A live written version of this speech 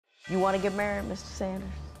You want to get married, Mr. Sanders?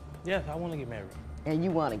 Yes, I want to get married. And you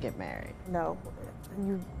want to get married? No.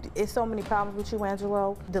 It's so many problems with you,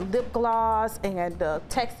 Angelo. The lip gloss and the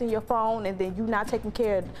texting your phone, and then you not taking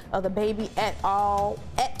care of the baby at all,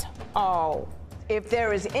 If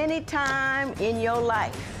there is any time in your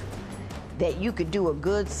life that you could do a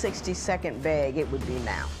good 60-second beg, it would be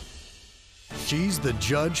now. She's the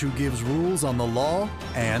judge who gives rules on the law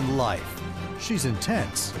and life. She's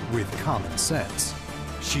intense with common sense.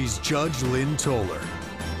 She's Judge Lynn Toller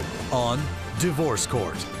on Divorce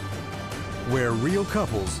Court, where real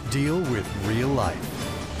couples deal with real life.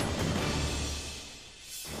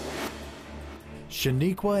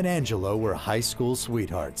 Shaniqua and Angelo were high school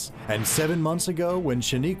sweethearts, and 7 months ago, when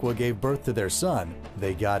Shaniqua gave birth to their son,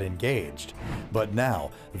 they got engaged. But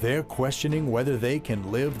now, they're questioning whether they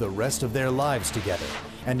can live the rest of their lives together,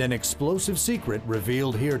 and an explosive secret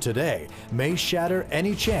revealed here today may shatter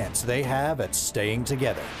any chance they have at staying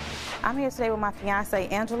together. I'm here today with my fiance,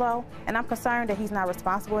 Angelo, and I'm concerned that he's not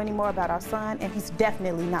responsible anymore about our son, and he's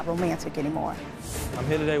definitely not romantic anymore. I'm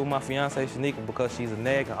here today with my fiancée, Shaniqua, because she's a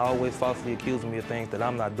nag and always falsely accusing me of things that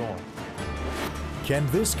I'm not doing. Can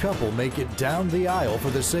this couple make it down the aisle for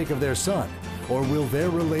the sake of their son, or will their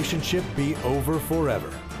relationship be over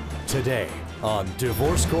forever? Today on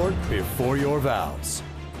Divorce Court Before Your Vows.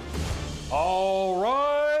 All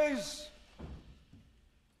rise.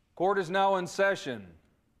 Court is now in session.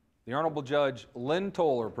 The Honorable Judge Lynn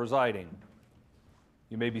Toller presiding.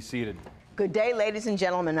 You may be seated. Good day, ladies and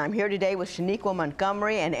gentlemen. I'm here today with Shaniqua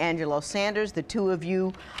Montgomery and Angelo Sanders. The two of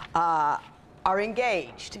you are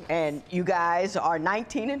engaged, and you guys are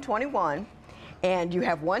 19 and 21, and you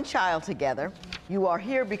have one child together. You are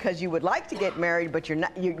here because you would like to get married, but you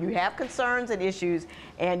have concerns and issues,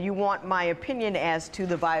 and you want my opinion as to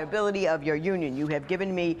the viability of your union. You have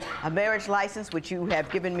given me a marriage license, which you have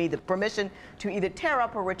given me the permission to either tear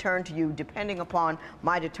up or return to you, depending upon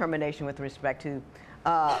my determination with respect to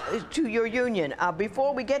your union.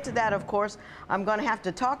 Before we get to that, of course, I'm going to have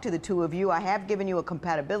to talk to the two of you. I have given you a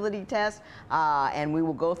compatibility test, and we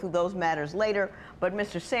will go through those matters later. But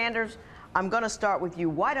Mr. Sanders, I'm going to start with you.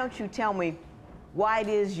 Why don't you tell me why it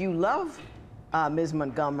is you love Ms.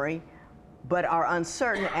 Montgomery, but are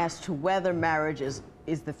uncertain as to whether marriage is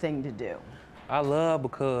the thing to do? I love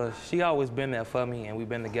because she always been there for me, and we've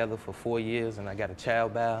been together for 4 years, and I got a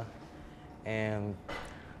child by her. And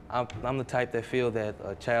I'm the type that feel that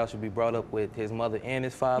a child should be brought up with his mother and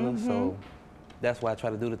his father, so that's why I try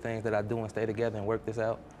to do the things that I do and stay together and work this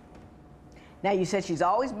out. Now, you said she's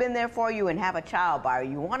always been there for you and have a child by her.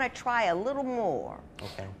 You want to try a little more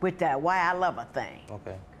with that why I love her thing.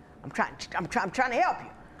 Okay. I'm trying to help you.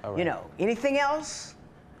 All right. You know, anything else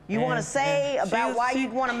you want to say about why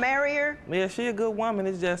you'd want to marry her? Yeah, she's a good woman.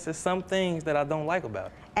 It's just there's some things that I don't like about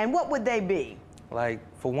her. And what would they be? Like,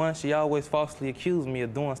 for one, she always falsely accused me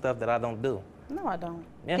of doing stuff that I don't do. No, I don't.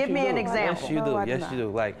 Yes, Give me an example. Yes, you do. No, Yes, you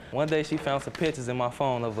do. Like, one day she found some pictures in my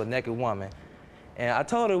phone of a naked woman. And I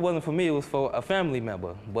told her it wasn't for me, it was for a family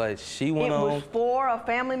member. But she went on. It was for a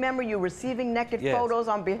family member? You receiving naked photos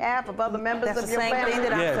on behalf of other members of your family? Thing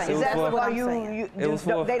that I'm saying. Is that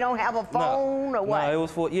why they don't have a phone or what? No, it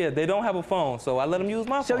was for, they don't have a phone, so I let them use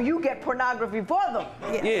my phone. So you get pornography for them?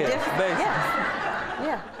 Yeah, basically.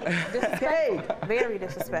 Yeah. Disrespectful. Very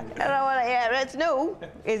disrespectful. That's new.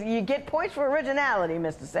 You get points for originality,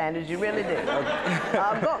 Mr. Sanders. You really do.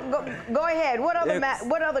 Go ahead.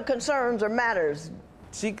 What other concerns or matters?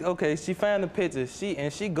 She found the pictures.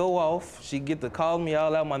 She go off. She get to call me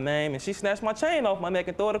all out my name, and she snatched my chain off my neck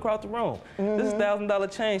and threw it across the room. This is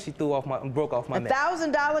 $1,000 chain she threw off broke off my neck.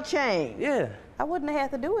 $1,000 chain. Yeah. I wouldn't have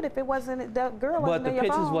had to do it if it wasn't the girl. But the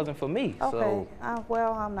pictures phone. wasn't for me. Okay. So.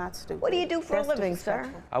 Well, I'm not stupid. What do you do for a living,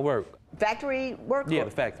 sir? I work. Factory work? Yeah, the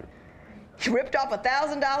factory. She ripped off a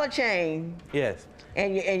 $1,000 chain. Yes.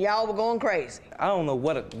 And y'all were going crazy. I don't know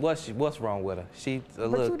what's wrong with her. She's a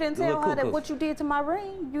But you didn't tell her that what you did to my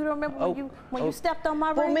ring. You don't remember when you stepped on my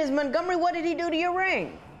ring? Well, Ms. Montgomery, what did he do to your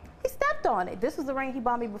ring? He stepped on it. This was the ring he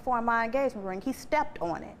bought me before my engagement ring. He stepped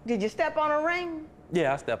on it. Did you step on a ring?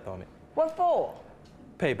 Yeah, I stepped on it. What for?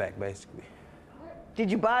 Payback, basically.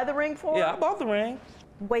 Did you buy the ring for her? Yeah, I bought the ring.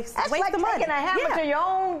 Waste That's the like money. taking a hammer to your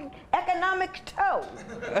own economic toe.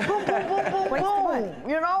 Boom, boom, boom, boom, boom.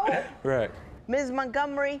 You know? Right. Ms.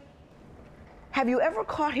 Montgomery, have you ever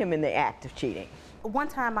caught him in the act of cheating? One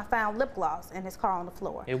time I found lip gloss in his car on the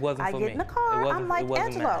floor. It wasn't for me. I get in the car, I'm like,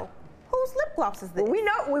 Angelo, whose lip gloss is this? Well, we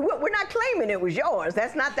know, we're not claiming it was yours.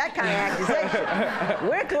 That's not that kind of accusation.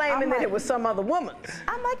 We're claiming that it was some other woman's.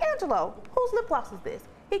 I'm like, Angelo, whose lip gloss is this?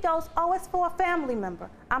 He goes, oh, it's for a family member.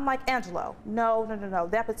 I'm like, Angelo, no.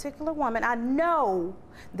 That particular woman, I know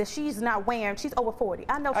that she's not wearing, she's over 40.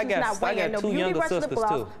 I know she's not wearing no Beauty Rush lip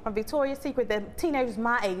gloss from Victoria's Secret that teenagers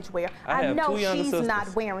my age wear. I know she's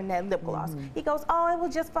not wearing that lip gloss. He goes, oh, it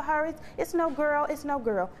was just for her. It's no girl, it's no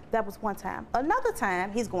girl. That was one time. Another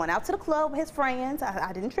time, he's going out to the club with his friends.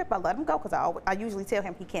 I didn't trip, I let him go because I usually tell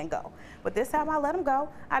him he can't go. But this time I let him go.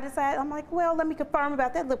 I decided, I'm like, well, let me confirm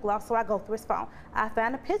about that lip gloss. So I go through his phone. I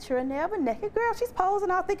find a picture in there of a naked girl. She's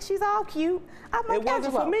posing, I think she's all cute. I'm like, it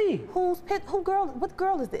wasn't for me. What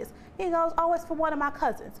girl is this? He goes, oh, it's for one of my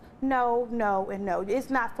cousins. No, and no. It's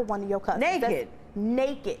not for one of your cousins. Naked.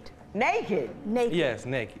 Naked. Yes,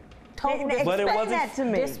 naked. But it wasn't that to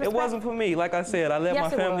me. It wasn't for me. Like I said, I let my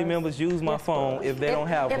family members use my phone if they don't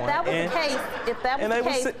have one. If that was the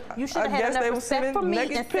case, you should have had enough respect for me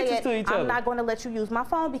and said, I'm not going to let you use my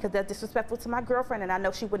phone because that's disrespectful to my girlfriend, and I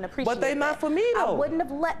know she wouldn't appreciate it. But they're not for me, though. I wouldn't have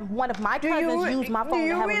let one of my cousins use my phone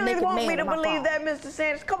to have a naked man on my phone. Do you really want me to believe that, Mr.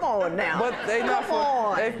 Sanders? Come on now. But they're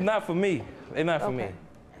not for me. They're not for me.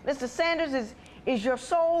 Mr. Sanders, is your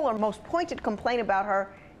sole or most pointed complaint about her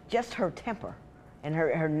just her temper and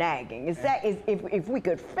her nagging? If we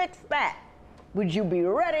could fix that, would you be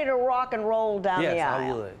ready to rock and roll down the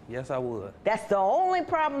aisle? Yes, I would. That's the only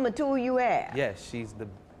problem the two of you have. Yes, she's the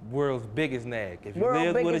world's biggest nag. If you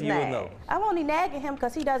live with her, you would know. I'm only nagging him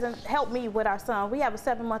because he doesn't help me with our son. We have a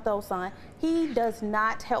 7-month-old son. He does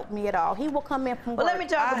not help me at all. He will come in from work. Well, let me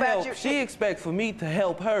talk about you. She expects for me to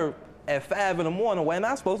help her at 5 in the morning when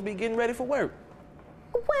I'm supposed to be getting ready for work.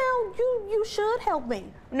 Well, you should help me.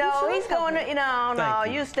 No, he's going to, no,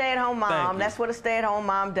 you stay-at-home mom. That's what a stay-at-home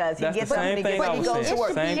mom does. He gets up when he goes to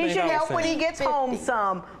work. He should help when he gets home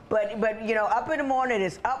some, but up in the morning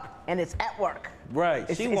it's up and it's at work. Right.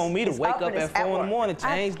 She want me to wake up at 4 in the morning,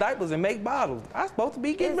 change diapers, and make bottles. I'm supposed to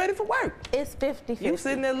be getting ready for work. It's 50-50. You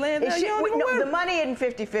sitting there laying there, you don't even work. The money isn't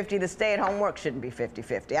 50-50. The stay-at-home work shouldn't be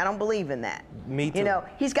 50-50. I don't believe in that. Me too.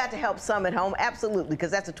 He's got to help some at home, absolutely,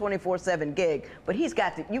 because that's a 24/7 gig. But he's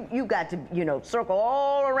got to, you got to, circle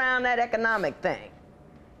all around that economic thing.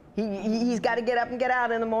 He's got to get up and get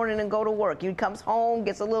out in the morning and go to work. He comes home,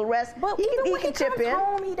 gets a little rest. But he can chip in.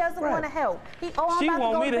 Home, he doesn't want to help. She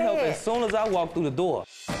want me to help as soon as I walk through the door.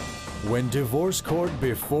 When divorce court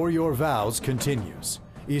before your vows continues,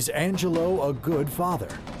 is Angelo a good father?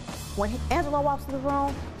 When Angelo walks in the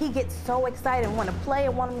room, he gets so excited and want to play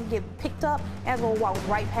and want him to get picked up. Angelo walks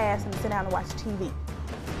right past him and sit down and watch TV.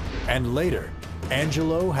 And later,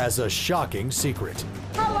 Angelo has a shocking secret.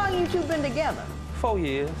 How long you two been together? 4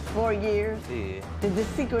 years. 4 years? Yeah. Did the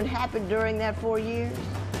secret happen during that 4 years?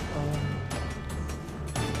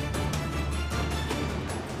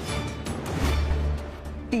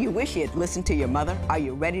 Do you wish you had listened to your mother? Are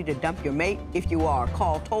you ready to dump your mate? If you are,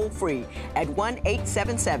 call toll-free at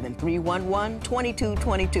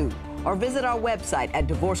 1-877-311-2222 or visit our website at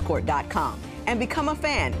divorcecourt.com and become a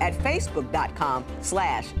fan at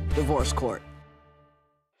facebook.com/divorcecourt.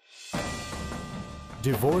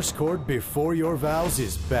 Divorce Court Before Your Vows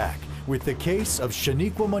is back with the case of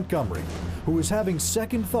Shaniqua Montgomery, who is having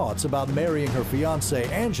second thoughts about marrying her fiancé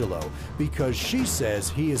Angelo because she says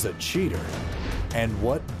he is a cheater. And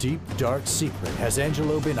what deep, dark secret has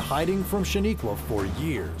Angelo been hiding from Shaniqua for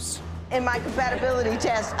years? In my compatibility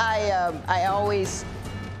test, I always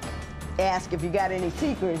ask if you got any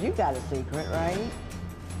secrets. You got a secret, right?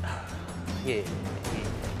 Yeah.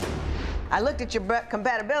 I looked at your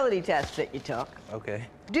compatibility test that you took. Okay.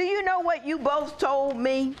 Do you know what you both told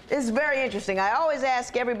me? It's very interesting. I always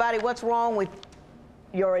ask everybody what's wrong with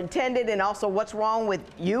your intended and also what's wrong with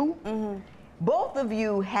you. Mm-hmm. Both of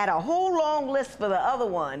you had a whole long list for the other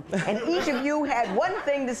one, and each of you had one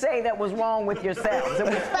thing to say that was wrong with yourselves. It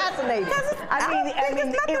was fascinating. I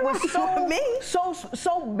mean, it was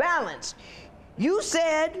so balanced. You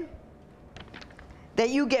said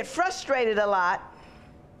that you get frustrated a lot,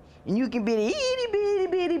 and you can be a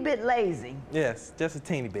itty bit lazy. Yes, just a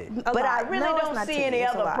teeny bit. But I really don't see any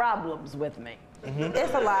other problems with me. Mm-hmm.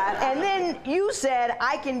 It's a lot. And then you said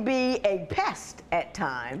I can be a pest at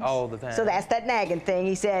times. All the time. So that's that nagging thing.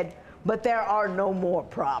 He said, but there are no more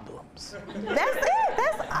problems. That's it.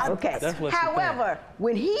 That's okay. That's what However,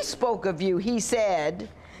 when he spoke of you, he said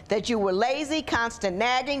that you were lazy, constant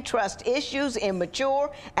nagging, trust issues,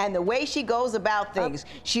 immature, and the way she goes about things.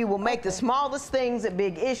 She will make the smallest things a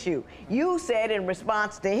big issue. You said in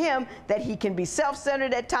response to him that he can be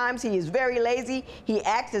self-centered at times, he is very lazy, he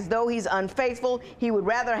acts as though he's unfaithful, he would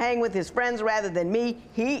rather hang with his friends rather than me,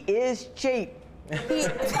 he is cheap. He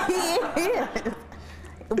is.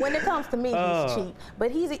 When it comes to me, he's cheap.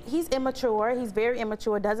 But he's immature, he's very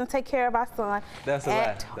immature, doesn't take care of our son That's a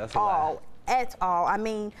lie. That's a lie. At all. I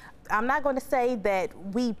mean, I'm not going to say that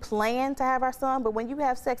we plan to have our son, but when you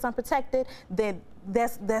have sex unprotected, then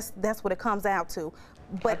that's what it comes out to.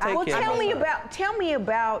 But tell me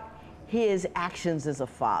about his actions as a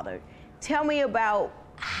father. Tell me about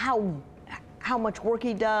how much work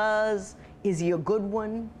he does. Is he a good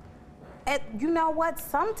one? And you know what?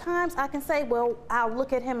 Sometimes I can say, well, I'll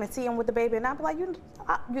look at him and see him with the baby, and I'll be like,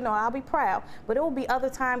 I'll be proud. But it will be other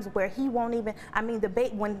times where he won't even. I mean,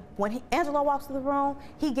 when Angelo walks to the room,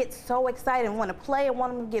 he gets so excited and want to play and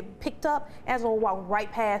want him to get picked up. Angelo will walk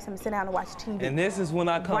right past him and sit down and watch TV. And this is when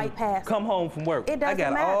I come home from work. It doesn't I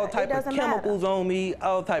got all type of chemicals on me,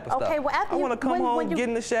 all type of stuff. Okay, well, after I want to come home, get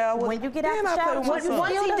in the shower. When you get out the shower, once he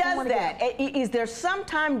does that, is there some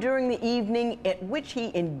time during the evening at which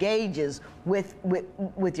he engages with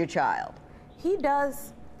your child? He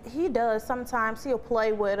does. Sometimes he'll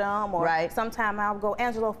play with him, or sometimes I'll go,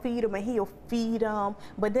 Angelo, feed him, and he'll feed him.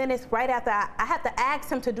 But then it's right after I have to ask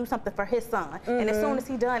him to do something for his son. And as soon as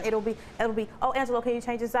he's done, it'll be, oh, Angelo, can you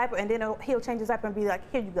change his diaper? And then he'll change his diaper and be like,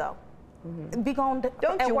 here you go. Be gone.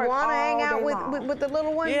 Don't you want to hang out with the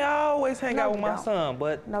little one? Yeah, I always hang out with my son,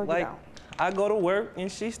 but like, I go to work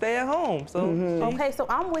and she stay at home. So okay, so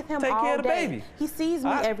I'm with him take all care of the day. baby. He sees me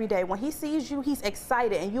every day. When he sees you, he's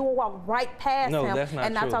excited, and you will walk right past him. No, that's not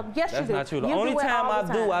and true. Not talk. Yes, that's you do. not true. The only time I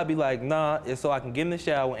do, I be like, nah, it's so I can get in the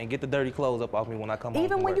shower and get the dirty clothes up off me when I come home.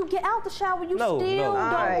 Even when you get out the shower, you still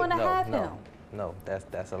don't want to have him. No,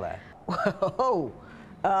 that's a lie. Whoa.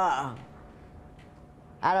 I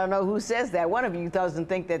don't know who says that. One of you doesn't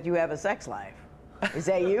think that you have a sex life. Is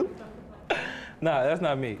that you? No, that's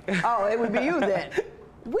not me. Oh, it would be you then.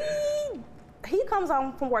 He comes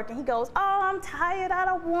home from work and he goes, oh, I'm tired. I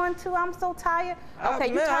don't want to. I'm so tired.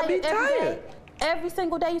 Okay, you're tired every day. Every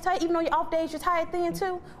single day you're tired. Even on your off days, you're tired then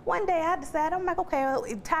too. One day I decided, I'm like, okay, well,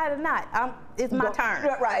 tired or not, it's my turn.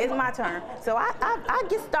 Right. It's my turn. So I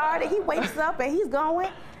get started. He wakes up and he's going.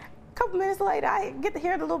 A couple minutes later, I get to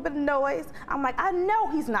hear a little bit of noise. I'm like, I know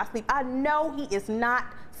he's not asleep. I know he is not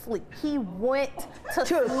asleep. He went to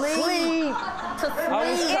sleep. I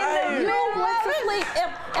was tired. You went to sleep.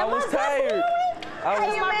 I was tired.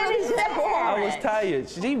 I was tired.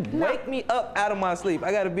 She wake me up out of my sleep.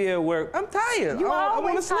 I got to be at work. I'm tired. I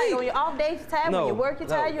want to sleep. On your off days, you're tired. When you work, you're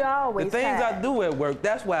tired. You're always tired. The things I do at work,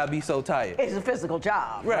 that's why I be so tired. It's a physical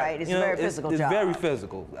job, right? It's a very physical job. It's very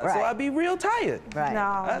physical. Right. So I be real tired. Right.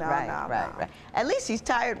 No. At least he's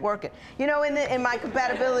tired working. You know, in my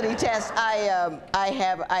compatibility test,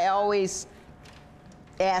 I always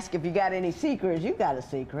ask if you got any secrets. You got a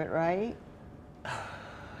secret, right?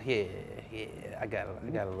 Yeah. I got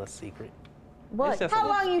a little secret. What? How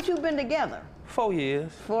long you two been together? 4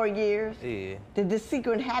 years. 4 years? Yeah. Did this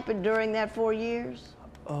secret happen during that 4 years?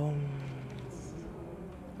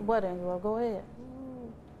 What, Angelo? Go ahead.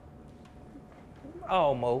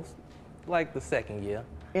 Almost. Like the second year.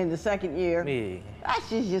 In the second year? Yeah. I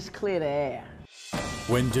should just clear the air.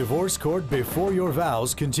 When Divorce Court Before Your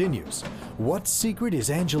Vows continues, what secret is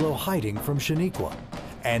Angelo hiding from Shaniqua?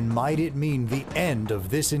 And might it mean the end of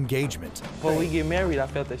this engagement? Before we get married, I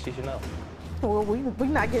felt that she should know. Well, we're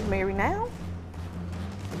not getting married now.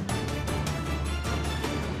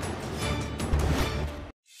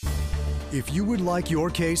 If you would like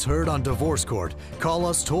your case heard on Divorce Court, call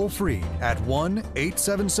us toll-free at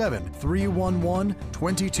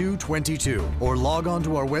 1-877-311-2222 or log on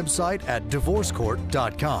to our website at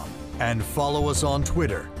divorcecourt.com and follow us on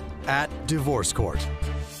Twitter @DivorceCourt.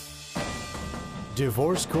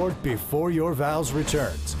 Divorce Court Before Your Vows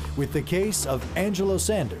returns with the case of Angelo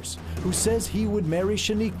Sanders, who says he would marry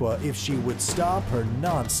Shaniqua if she would stop her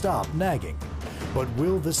non-stop nagging. But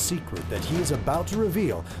will the secret that he is about to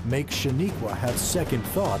reveal make Shaniqua have second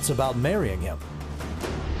thoughts about marrying him?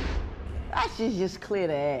 I should just clear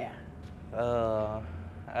the air. All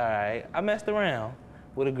right. I messed around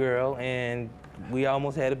with a girl and we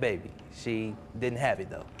almost had a baby. She didn't have it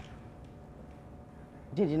though.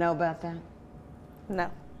 Did you know about that? No.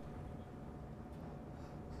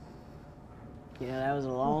 You know, that was a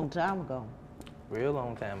long time ago. Real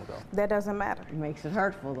long time ago. That doesn't matter. It makes it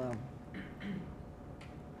hurtful though.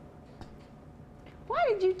 Why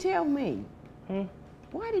did you tell me?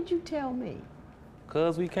 Why did you tell me?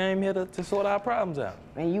 Because we came here to sort our problems out.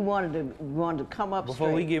 And you wanted to come up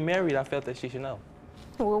Before we get married, I felt that she should know.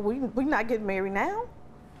 Well, we're not getting married now.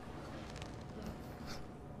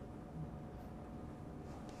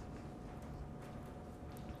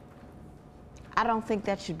 I don't think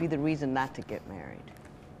that should be the reason not to get married.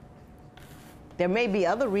 There may be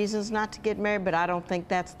other reasons not to get married, but I don't think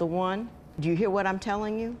that's the one. Do you hear what I'm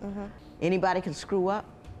telling you? Anybody can screw up.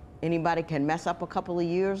 Anybody can mess up a couple of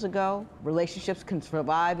years ago. Relationships can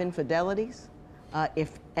survive infidelities.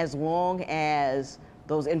 as long as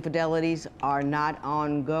those infidelities are not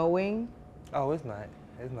ongoing? Oh, it's not.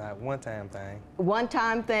 It's not one-time thing.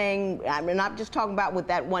 One-time thing, I mean, I'm just talking about with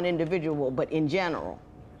that one individual, but in general.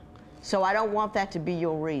 So I don't want that to be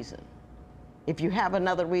your reason. If you have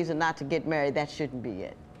another reason not to get married, that shouldn't be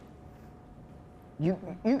it. You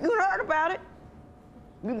heard about it.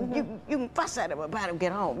 You can fuss at him about it,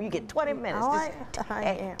 get home. You get 20 minutes.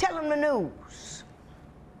 Tell him the news.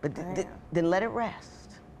 But then let it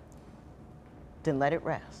rest. Then let it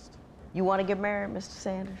rest. You want to get married, Mr.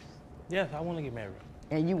 Sanders? Yes, I want to get married.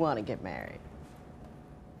 And you want to get married.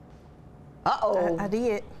 Uh-oh. I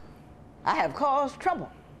did. I have caused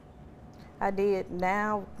trouble. I did.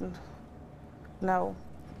 Now, no.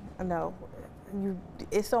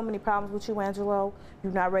 It's so many problems with you, Angelo.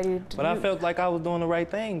 You're not ready to. But I felt like I was doing the right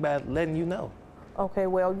thing by letting you know. Okay,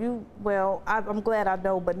 I'm glad I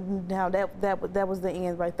know, but now that was the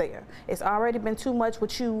end right there. It's already been too much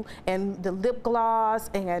with you and the lip gloss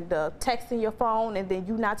and the texting your phone, and then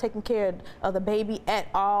you not taking care of the baby at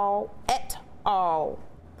all.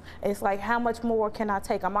 It's like, how much more can I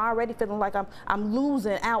take? I'm already feeling like I'm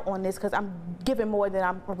losing out on this because I'm giving more than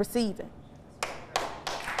I'm receiving.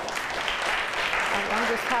 I'm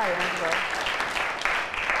just tired, Angelo.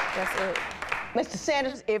 That's it. Mr.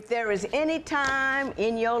 Sanders, if there is any time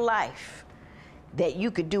in your life that you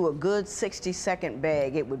could do a good 60-second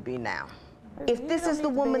beg, it would be now. If this is the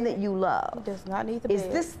woman that you love, he does not need the is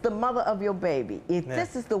beg. this the mother of your baby, if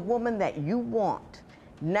this is the woman that you want,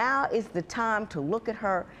 now is the time to look at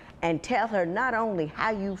her and tell her not only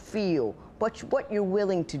how you feel, but what you're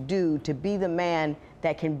willing to do to be the man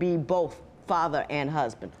that can be both father and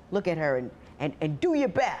husband. Look at her and do your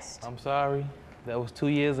best. I'm sorry. That was 2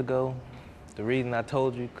 years ago. The reason I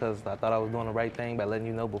told you, because I thought I was doing the right thing by letting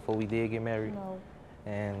you know before we did get married. No.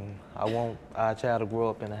 And I want our child to grow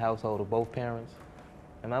up in a household of both parents.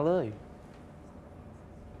 And I love you.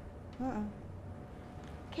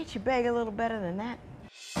 Can't you beg a little better than that?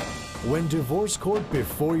 When divorce court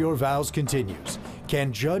before your vows continues,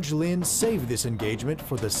 can Judge Lynn save this engagement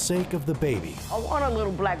for the sake of the baby? I want a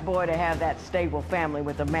little black boy to have that stable family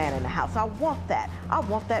with a man in the house. I want that. I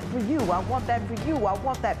want that for you. I want that for you. I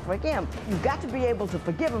want that for him. You've got to be able to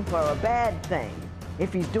forgive him for a bad thing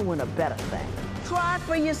if he's doing a better thing. Try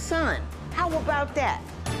for your son. How about that?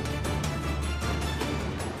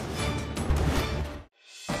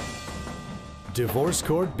 Divorce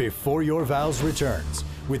court before your vows returns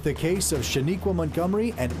with the case of Shaniqua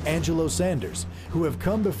Montgomery and Angelo Sanders, who have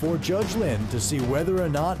come before Judge Lynn to see whether or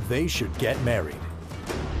not they should get married.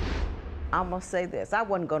 I'm gonna say this, I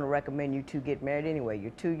wasn't gonna recommend you two get married anyway.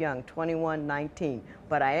 You're too young, 21, 19.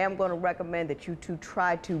 But I am gonna recommend that you two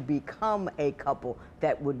try to become a couple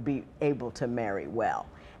that would be able to marry well.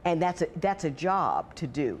 And that's a job to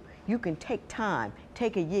do. You can take time,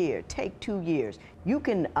 take a year, take 2 years. You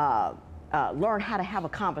can learn how to have a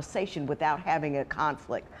conversation without having a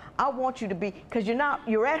conflict. I want you to be, because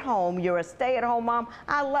you're at home, you're a stay-at-home mom.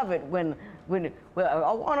 I love it when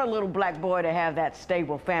I want a little black boy to have that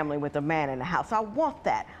stable family with a man in the house. I want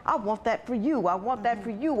that. I want that for you. I want that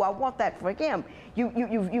for you. I want that for him.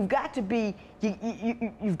 You've got to be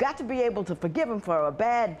able to forgive him for a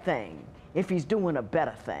bad thing if he's doing a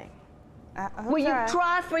better thing. Will you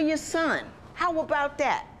try for your son? How about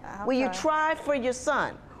that? Will you try for your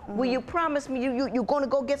son? Will you promise me you're going to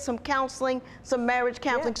go get some counseling, some marriage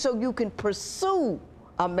counseling, so you can pursue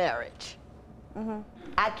a marriage?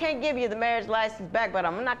 I can't give you the marriage license back, but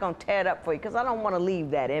I'm not going to tear it up for you because I don't want to leave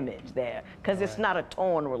that image there, because it's not a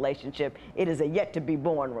torn relationship. It is a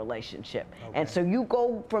yet-to-be-born relationship. And so you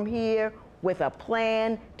go from here with a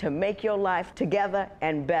plan to make your life together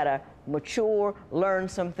and better, mature, learn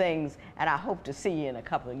some things, and I hope to see you in a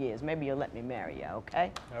couple of years. Maybe you'll let me marry you,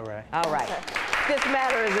 okay? All right. All right. This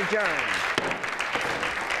matter is adjourned.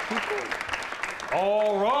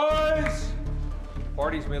 All rise.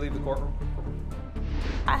 Parties may leave the courtroom.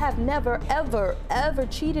 I have never, ever, ever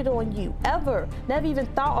cheated on you. Ever. Never even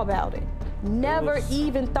thought about it. Never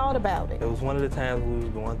even thought about it. It was one of the times we was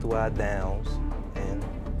going through our downs, and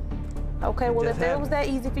okay, well, if it was that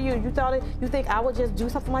easy for you, you think I would just do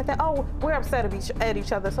something like that? Oh, we're upset at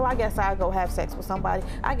each other, so I guess I'll go have sex with somebody.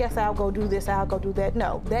 I guess I'll go do this, I'll go do that.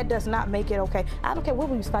 No, that does not make it okay. I don't care what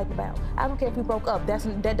we was fighting about. I don't care if we broke up.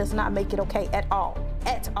 That does not make it okay at all.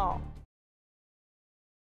 At all.